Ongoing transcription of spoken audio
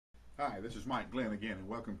Hi, this is Mike Glenn again, and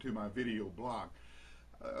welcome to my video blog.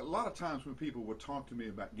 A lot of times when people will talk to me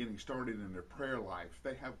about getting started in their prayer life,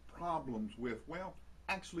 they have problems with, well,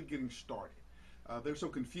 actually getting started. They're so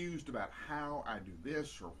confused about how I do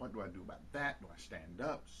this or what do I do about that. Do I stand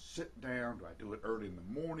up, sit down? Do I do it early in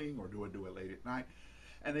the morning or do I do it late at night?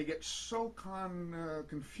 And they get so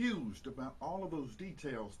confused about all of those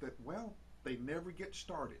details that, well, they never get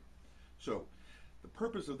started. So the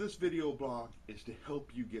purpose of this video blog is to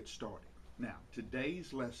help you get started. Now,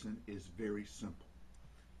 today's lesson is very simple.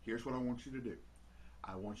 Here's what I want you to do.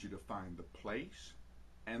 I want you to find the place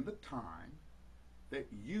and the time that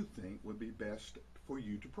you think would be best for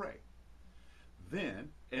you to pray. Then,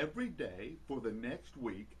 every day for the next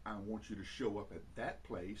week, I want you to show up at that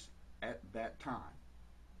place at that time.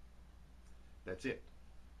 That's it.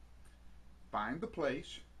 Find the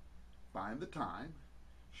place, find the time,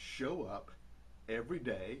 show up every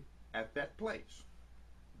day at that place.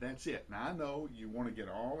 That's it. Now, I know you want to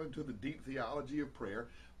get all into the deep theology of prayer,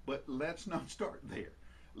 but let's not start there.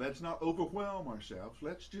 Let's not overwhelm ourselves.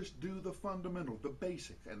 Let's just do the fundamental, the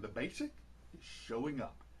basics. And the basic is showing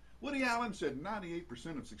up. Woody Allen said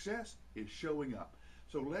 98% of success is showing up.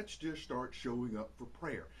 So let's just start showing up for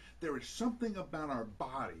prayer. There is something about our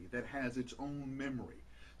body that has its own memory.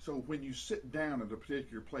 So when you sit down at a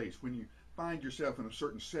particular place, when you find yourself in a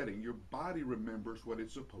certain setting, your body remembers what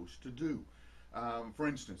it's supposed to do. For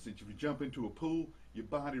instance, if you jump into a pool, your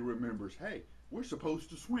body remembers, hey, we're supposed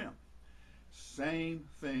to swim. Same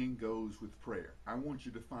thing goes with prayer. I want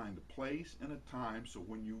you to find a place and a time so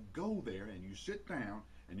when you go there and you sit down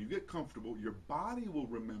and you get comfortable, your body will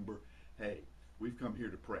remember, hey, we've come here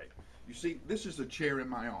to pray. You see, this is a chair in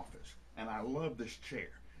my office, and I love this chair.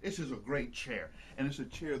 This is a great chair, and it's a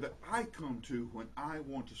chair that I come to when I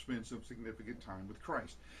want to spend some significant time with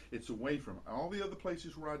Christ. It's away from all the other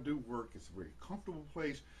places where I do work. It's a very comfortable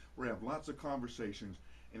place where I have lots of conversations,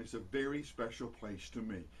 and it's a very special place to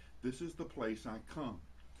me. This is the place I come.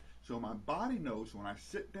 So my body knows when I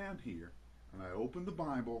sit down here and I open the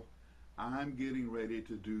Bible, I'm getting ready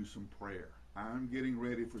to do some prayer. I'm getting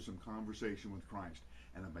ready for some conversation with Christ,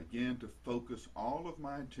 and I begin to focus all of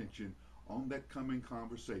my attention on that coming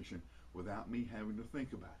conversation without me having to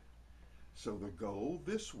think about it. So the goal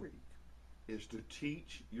this week is to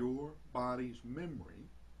teach your body's memory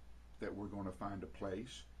that we're going to find a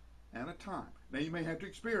place and a time. Now, you may have to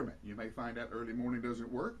experiment. You may find out early morning doesn't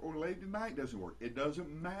work or late at night doesn't work. It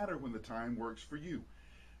doesn't matter when the time works for you.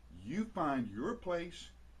 You find your place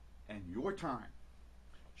and your time.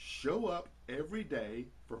 Show up every day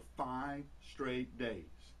for 5 straight days.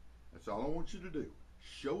 That's all I want you to do.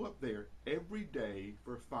 Show up there every day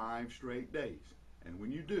for 5 straight days. And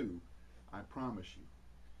when you do, I promise you,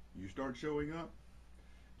 you start showing up,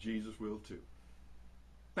 Jesus will too.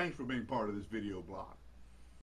 Thanks for being part of this video blog.